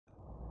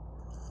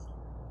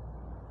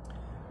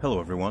Hello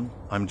everyone,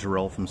 I'm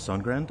Jarrell from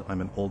Sungrand.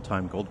 I'm an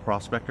old-time gold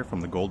prospector from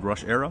the Gold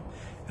Rush era,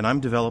 and I'm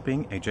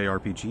developing a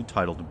JRPG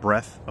titled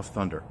Breath of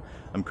Thunder.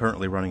 I'm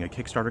currently running a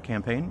Kickstarter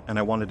campaign, and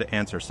I wanted to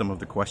answer some of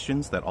the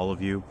questions that all of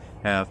you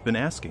have been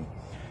asking.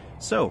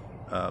 So,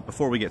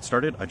 before we get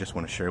started, I just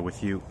want to share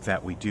with you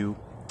that we do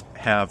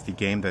have the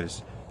game that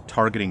is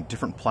targeting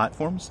different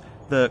platforms.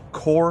 The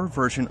core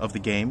version of the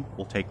game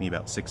will take me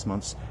about 6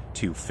 months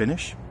to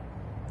finish,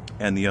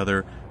 and the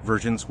other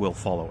versions will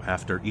follow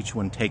after, each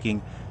one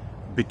taking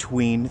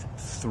between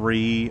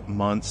 3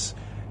 months.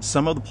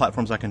 Some of the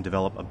platforms I can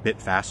develop a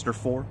bit faster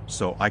for,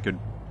 so I could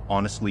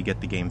honestly get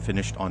the game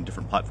finished on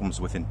different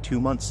platforms within 2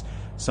 months,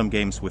 some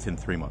games within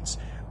 3 months.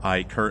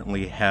 I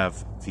currently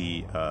have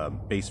the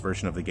base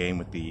version of the game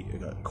with the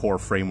core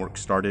framework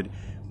started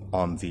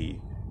on the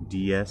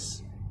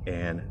DS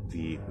and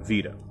the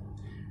Vita.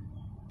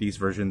 These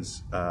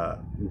versions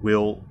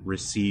will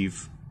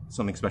receive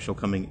something special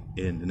coming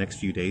in the next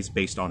few days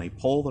based on a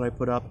poll that I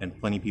put up and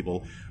plenty of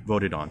people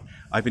voted on.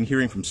 I've been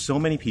hearing from so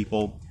many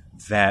people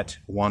that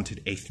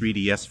wanted a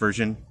 3DS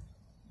version.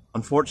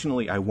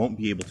 Unfortunately, I won't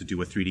be able to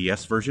do a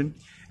 3DS version,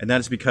 and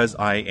that is because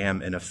I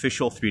am an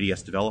official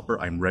 3DS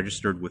developer. I'm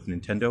registered with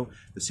Nintendo.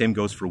 The same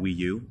goes for Wii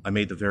U. I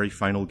made the very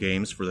final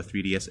games for the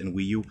 3DS and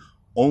Wii U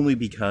only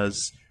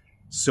because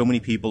so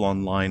many people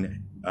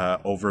online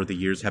over the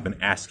years have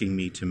been asking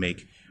me to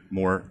make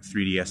more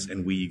 3DS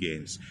and Wii U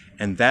games.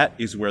 And that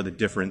is where the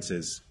difference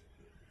is.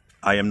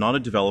 I am not a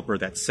developer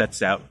that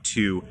sets out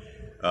to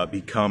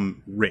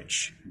become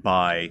rich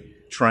by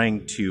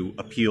trying to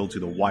appeal to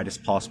the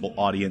widest possible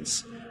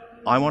audience.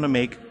 I want to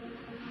make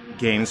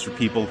games for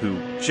people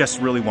who just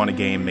really want a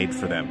game made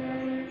for them.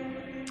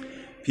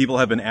 People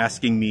have been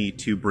asking me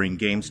to bring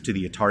games to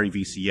the Atari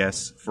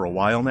VCS for a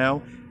while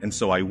now, and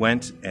so I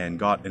went and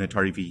got an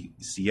Atari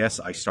VCS.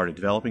 I started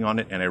developing on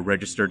it, and I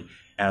registered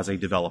as a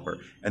developer.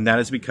 And that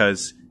is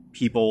because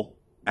people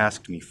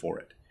asked me for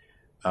it.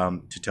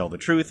 To tell the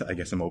truth, I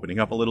guess I'm opening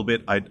up a little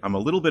bit. I'm a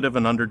little bit of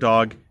an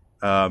underdog.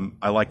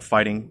 I like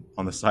fighting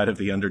on the side of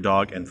the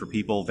underdog, and for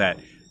people that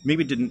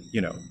maybe didn't,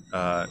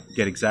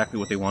 get exactly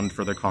what they wanted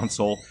for their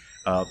console,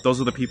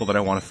 those are the people that I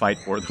want to fight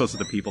for. Those are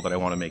the people that I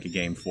want to make a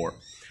game for.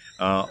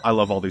 I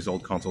love all these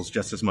old consoles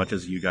just as much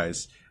as you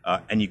guys,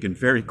 and you can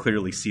very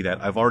clearly see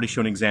that. I've already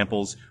shown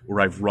examples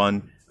where I've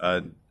run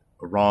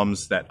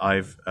ROMs that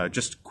I've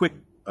just quick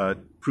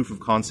proof of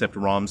concept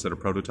ROMs that are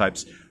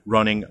prototypes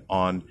running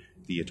on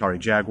the Atari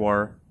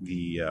Jaguar,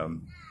 the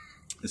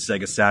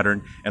Sega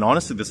Saturn, and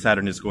honestly the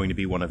Saturn is going to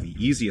be one of the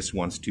easiest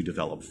ones to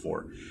develop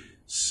for.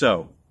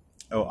 So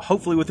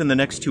hopefully within the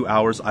next 2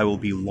 hours I will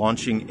be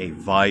launching a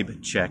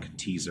vibe check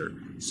teaser.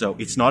 So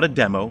it's not a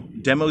demo.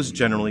 Demos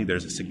generally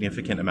there's a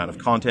significant amount of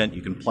content.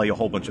 You can play a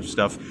whole bunch of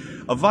stuff.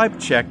 A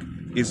vibe check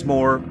is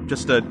more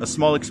just a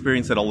small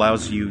experience that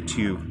allows you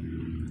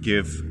to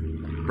give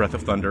Breath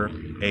of Thunder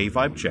a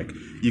vibe check.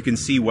 You can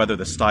see whether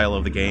the style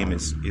of the game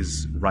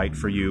is right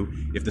for you,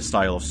 if the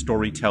style of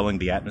storytelling,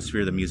 the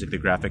atmosphere, the music, the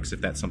graphics,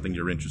 if that's something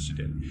you're interested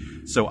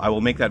in. So I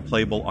will make that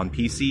playable on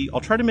PC. I'll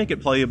try to make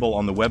it playable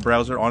on the web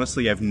browser.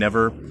 Honestly, I've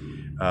never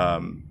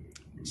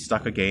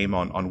stuck a game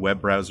on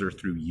web browser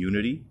through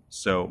Unity,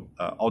 so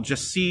I'll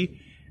just see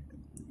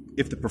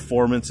if the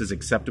performance is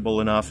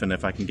acceptable enough and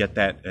if I can get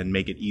that and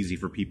make it easy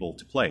for people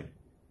to play.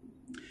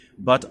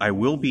 But I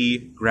will be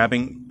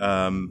grabbing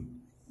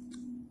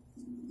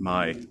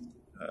my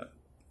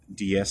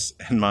DS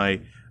and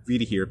my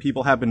Vita here.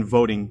 People have been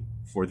voting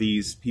for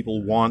these.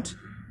 People want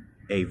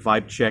a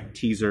vibe check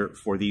teaser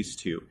for these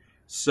two.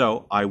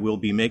 So I will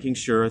be making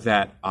sure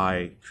that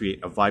I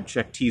create a vibe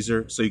check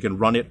teaser so you can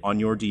run it on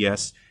your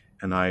DS,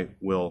 and I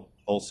will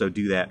also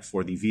do that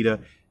for the Vita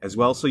as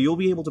well. So you'll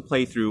be able to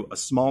play through a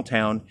small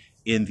town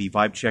in the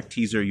vibe check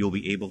teaser. You'll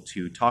be able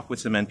to talk with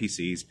some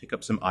NPCs, pick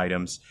up some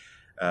items,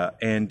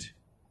 and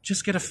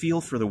just get a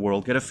feel for the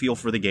world, get a feel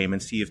for the game,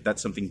 and see if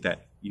that's something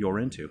that you're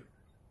into.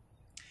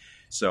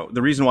 So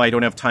the reason why I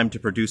don't have time to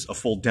produce a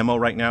full demo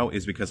right now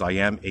is because I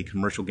am a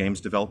commercial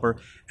games developer,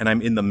 and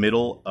I'm in the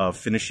middle of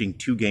finishing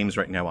 2 games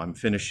right now. I'm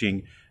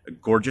finishing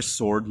Gorgeous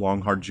Sword,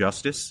 Long Hard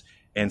Justice,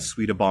 and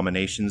Sweet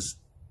Abominations.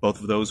 Both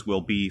of those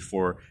will be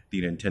for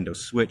the Nintendo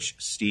Switch,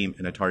 Steam,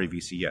 and Atari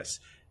VCS.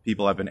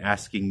 People have been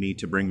asking me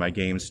to bring my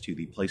games to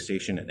the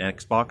PlayStation and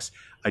Xbox.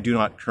 I do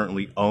not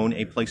currently own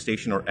a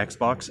PlayStation or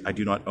Xbox. I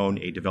do not own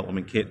a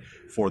development kit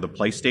for the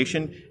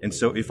PlayStation. And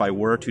so if I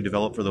were to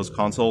develop for those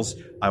consoles,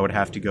 I would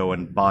have to go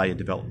and buy a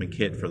development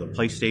kit for the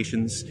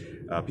PlayStations.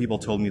 People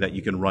told me that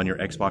you can run your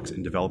Xbox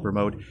in developer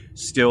mode.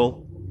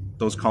 Still,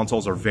 those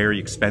consoles are very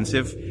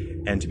expensive.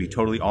 And to be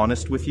totally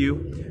honest with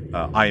you,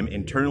 I am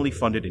internally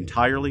funded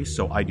entirely,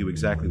 so I do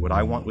exactly what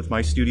I want with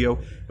my studio,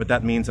 but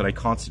that means that I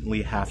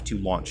constantly have to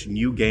launch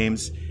new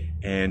games,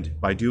 and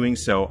by doing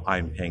so,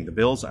 I'm paying the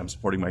bills, I'm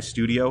supporting my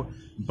studio,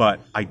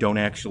 but I don't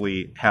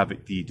actually have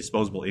the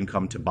disposable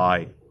income to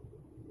buy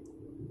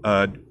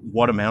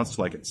what amounts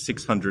to like a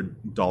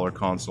 $600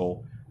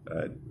 console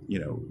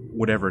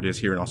whatever it is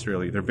here in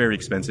Australia. They're very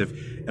expensive.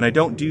 And I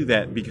don't do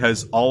that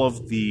because all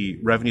of the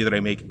revenue that I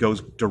make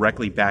goes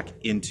directly back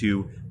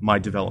into my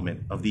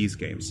development of these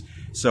games.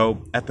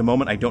 So at the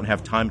moment, I don't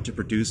have time to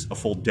produce a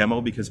full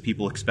demo because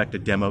people expect a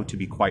demo to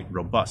be quite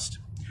robust.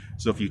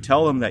 So if you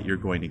tell them that you're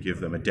going to give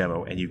them a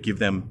demo and you give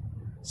them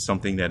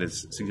something that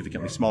is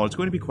significantly smaller, it's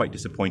going to be quite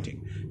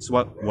disappointing.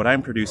 So what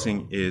I'm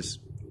producing is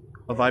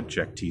a vibe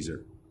check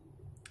teaser.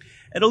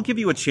 It'll give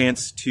you a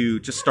chance to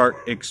just start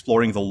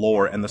exploring the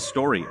lore and the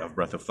story of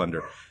Breath of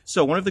Thunder.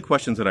 So one of the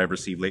questions that I've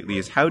received lately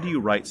is, how do you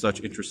write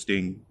such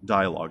interesting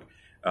dialogue?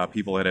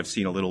 People that have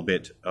seen a little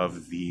bit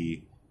of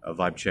the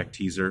vibe check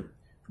teaser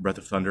for Breath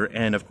of Thunder,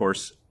 and of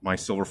course my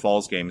Silver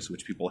Falls games,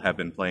 which people have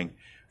been playing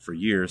for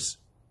years,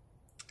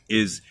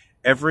 is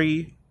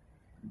every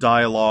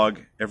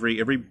dialogue,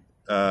 every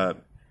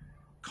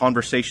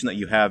conversation that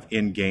you have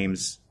in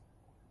games.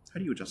 How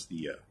do you adjust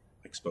the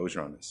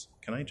exposure on this?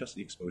 Can I adjust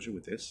the exposure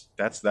with this?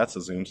 That's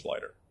a zoom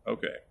slider.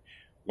 Okay.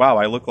 Wow,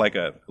 I look like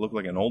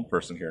an old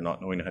person here,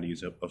 not knowing how to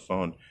use a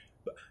phone.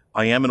 But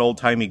I am an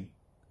old-timey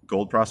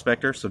gold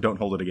prospector, so don't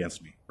hold it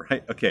against me,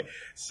 right? Okay,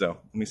 so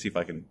let me see if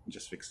I can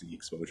just fix the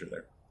exposure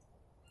there.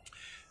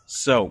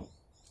 So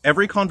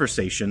every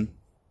conversation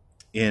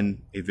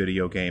in a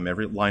video game,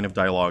 every line of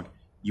dialogue,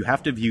 you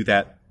have to view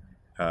that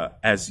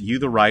as you,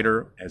 the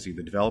writer, as you,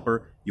 the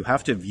developer, you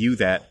have to view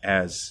that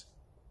as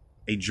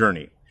a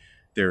journey.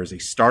 There is a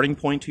starting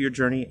point to your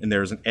journey, and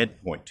there is an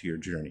end point to your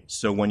journey.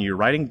 So when you're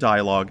writing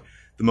dialogue,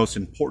 the most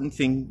important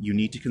thing you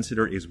need to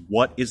consider is,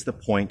 what is the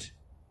point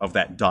of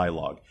that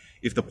dialogue?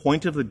 If the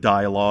point of the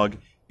dialogue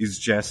is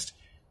just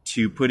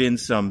to put in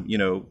some,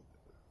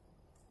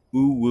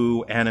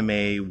 ooh-woo,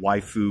 anime,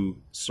 waifu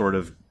sort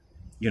of,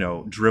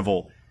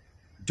 drivel,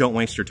 don't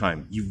waste your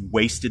time. You've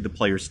wasted the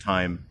player's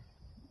time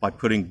by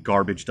putting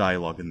garbage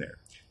dialogue in there.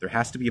 There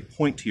has to be a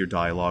point to your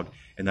dialogue,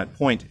 and that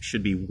point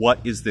should be, what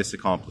is this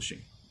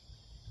accomplishing?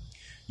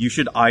 You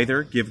should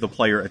either give the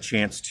player a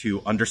chance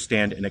to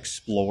understand and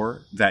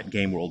explore that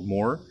game world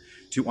more,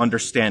 to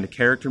understand a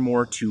character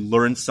more, to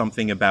learn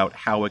something about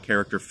how a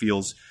character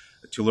feels,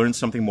 to learn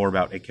something more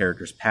about a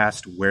character's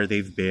past, where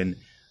they've been.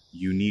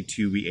 You need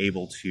to be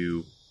able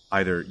to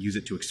either use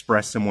it to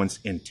express someone's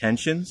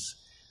intentions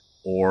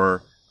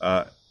or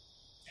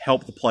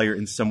help the player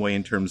in some way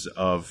in terms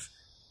of,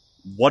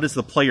 what is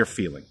the player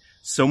feeling?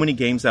 So many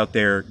games out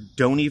there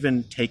don't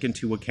even take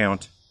into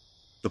account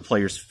the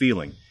player's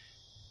feeling.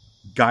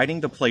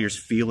 Guiding the player's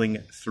feeling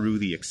through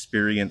the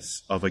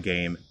experience of a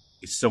game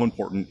is so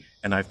important,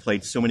 and I've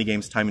played so many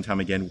games time and time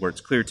again where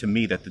it's clear to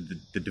me that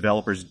the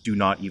developers do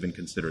not even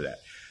consider that.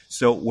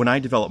 So when I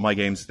develop my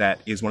games,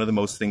 that is one of the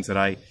most things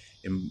that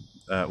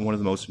one of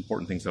the most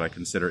important things that I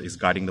consider is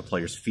guiding the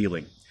player's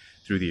feeling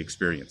through the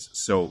experience.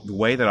 So the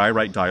way that I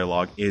write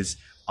dialogue is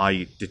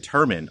I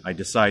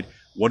decide,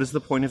 what is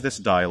the point of this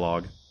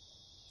dialogue?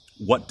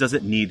 What does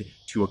it need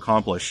to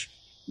accomplish?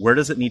 Where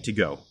does it need to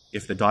go?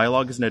 If the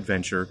dialogue is an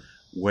adventure,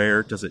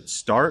 where does it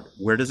start?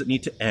 Where does it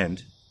need to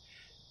end?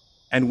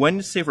 And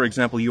when, say, for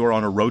example, you are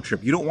on a road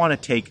trip, you don't want to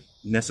take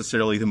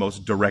necessarily the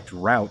most direct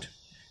route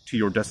to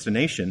your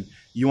destination.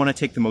 You want to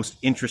take the most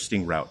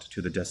interesting route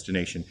to the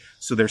destination.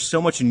 So there's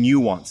so much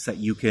nuance that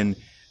you can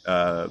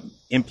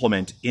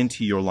implement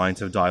into your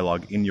lines of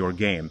dialogue in your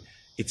game.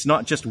 It's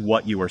not just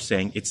what you are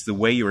saying, it's the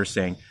way you are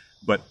saying,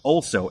 but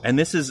also, and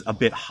this is a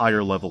bit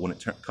higher level when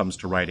it comes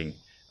to writing,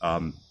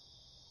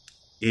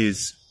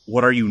 is,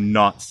 what are you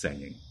not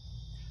saying?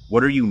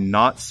 What are you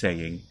not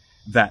saying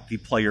that the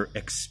player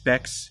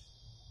expects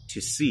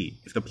to see?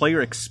 If the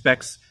player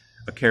expects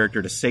a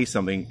character to say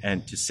something,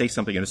 and to say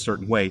something in a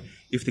certain way,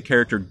 if the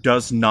character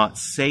does not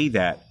say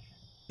that,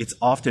 it's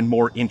often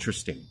more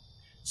interesting.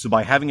 So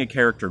by having a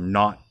character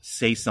not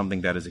say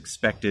something that is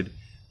expected,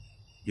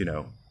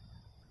 the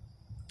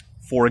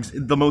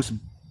most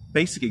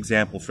basic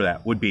example for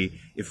that would be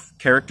if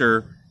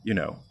character,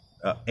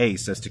 A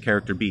says to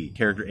character B,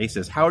 character A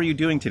says, "How are you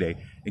doing today?"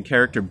 And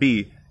character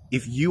B,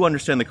 if you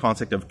understand the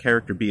concept of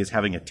character B as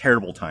having a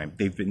terrible time,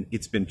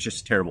 it's been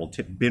just terrible,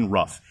 been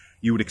rough,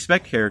 you would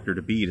expect character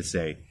B to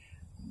say,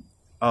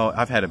 "Oh,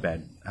 I've had a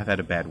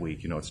bad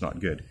week, it's not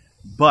good."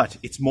 But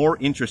it's more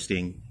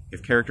interesting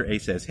if character A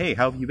says, "Hey,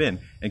 how have you been?"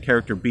 And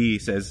character B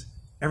says,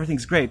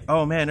 "Everything's great.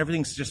 Oh man,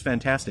 everything's just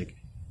fantastic."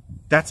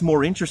 That's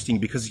more interesting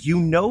because you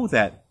know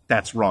that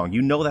that's wrong.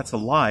 You know that's a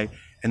lie.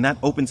 And that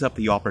opens up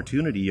the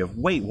opportunity of,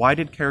 wait, why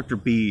did character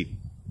B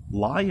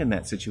lie in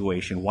that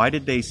situation? Why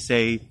did they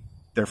say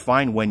they're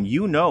fine when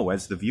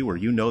as the viewer,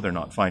 they're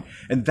not fine?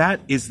 And that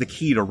is the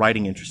key to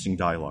writing interesting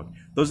dialogue.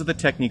 Those are the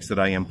techniques that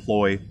I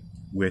employ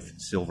with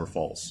Silver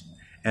Falls.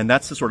 And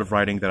that's the sort of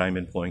writing that I'm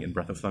employing in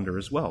Breath of Thunder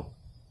as well.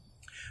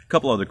 A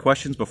couple other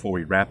questions before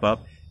we wrap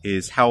up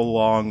is, how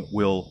long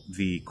will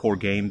the core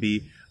game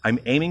be? I'm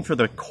aiming for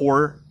the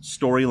core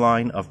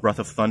storyline of Breath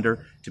of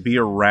Thunder to be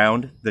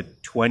around the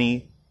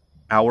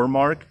 20-hour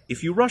mark.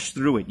 If you rush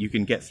through it, you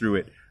can get through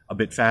it a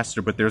bit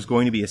faster, but there's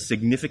going to be a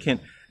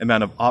significant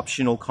amount of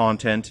optional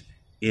content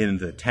in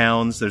the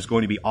towns. There's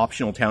going to be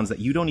optional towns that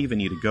you don't even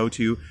need to go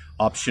to,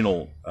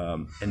 optional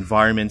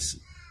environments,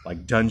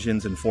 like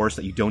dungeons and forests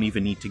that you don't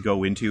even need to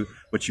go into,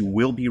 but you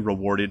will be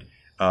rewarded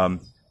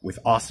with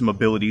awesome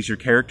abilities. Your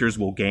characters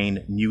will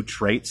gain new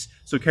traits.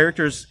 So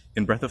characters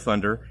in Breath of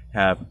Thunder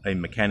have a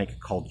mechanic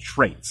called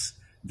traits.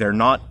 They're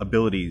not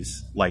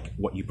abilities like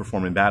what you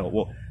perform in battle.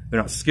 Well, they're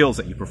not skills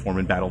that you perform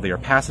in battle. They are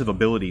passive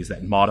abilities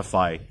that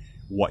modify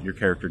what your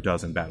character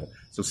does in battle.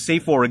 So say,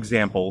 for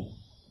example,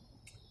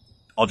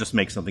 I'll just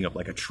make something up,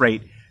 like a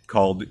trait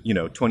called,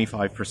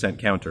 25%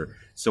 counter.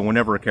 So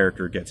whenever a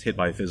character gets hit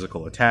by a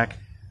physical attack,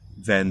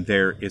 then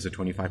there is a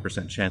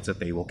 25% chance that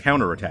they will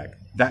counterattack.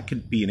 That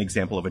could be an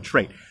example of a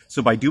trait.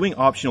 So by doing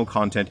optional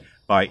content,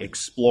 by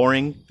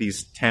exploring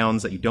these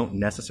towns that you don't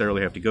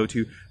necessarily have to go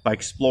to, by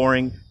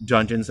exploring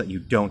dungeons that you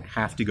don't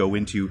have to go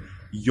into,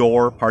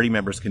 your party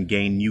members can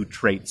gain new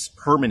traits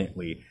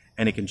permanently,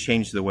 and it can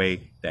change the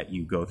way that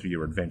you go through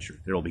your adventure.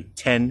 There will be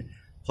 10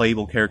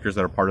 playable characters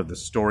that are part of the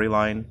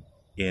storyline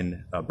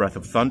in Breath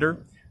of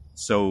Thunder.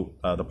 So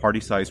the party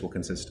size will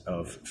consist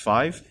of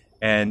 5,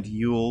 and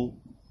you'll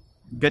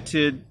get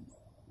to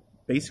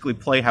basically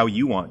play how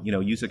you want,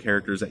 use the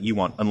characters that you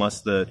want,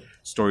 unless the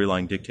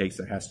storyline dictates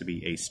there has to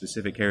be a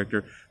specific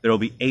character. There will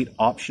be 8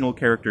 optional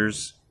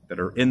characters that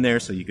are in there,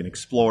 so you can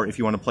explore. If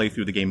you want to play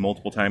through the game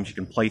multiple times, you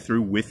can play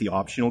through with the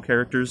optional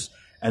characters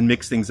and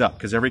mix things up,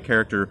 because every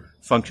character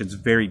functions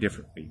very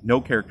differently.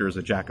 No character is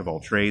a jack of all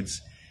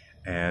trades,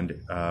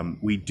 and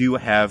we do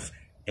have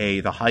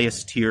the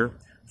highest tier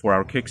for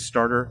our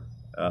Kickstarter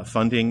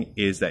funding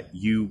is that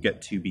you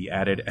get to be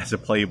added as a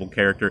playable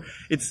character.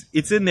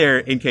 It's in there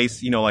in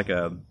case,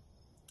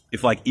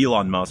 if like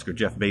Elon Musk or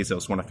Jeff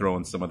Bezos want to throw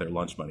in some of their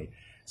lunch money.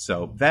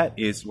 So that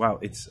is, wow,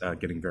 it's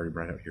getting very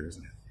bright out here,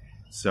 isn't it?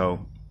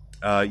 So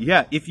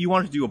yeah, if you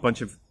want to do a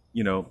bunch of,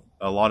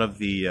 a lot of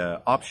the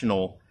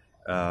optional,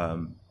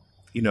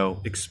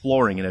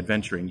 exploring and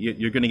adventuring,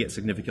 you're going to get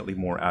significantly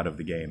more out of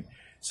the game.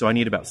 So I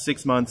need about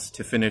 6 months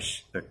to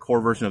finish the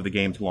core version of the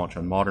game to launch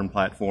on modern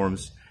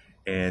platforms,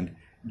 and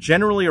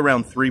generally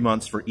around 3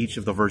 months for each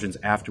of the versions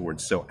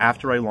afterwards. So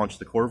after I launch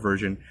the core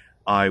version,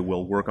 I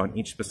will work on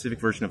each specific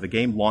version of the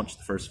game, launch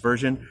the first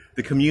version.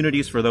 The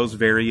communities for those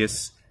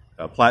various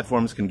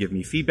platforms can give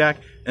me feedback,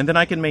 and then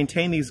I can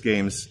maintain these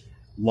games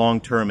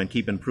long-term and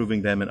keep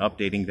improving them and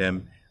updating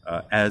them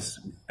as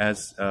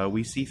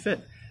we see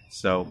fit.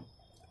 So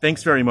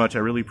thanks very much. I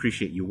really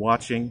appreciate you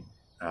watching.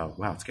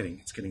 Wow, it's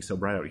getting so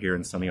bright out here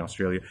in sunny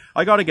Australia.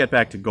 I got to get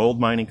back to gold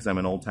mining because I'm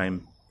an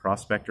old-time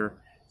prospector.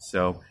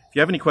 So if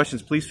you have any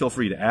questions, please feel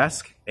free to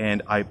ask,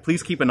 and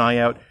please keep an eye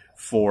out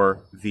for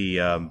the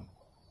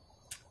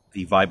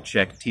Vibe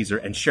Check teaser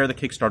and share the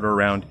Kickstarter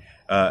around.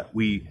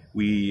 We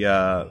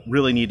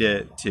really need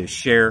to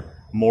share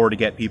more to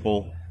get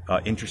people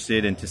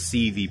interested and to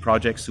see the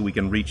project so we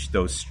can reach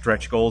those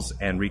stretch goals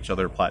and reach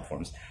other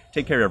platforms.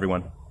 Take care,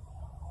 everyone.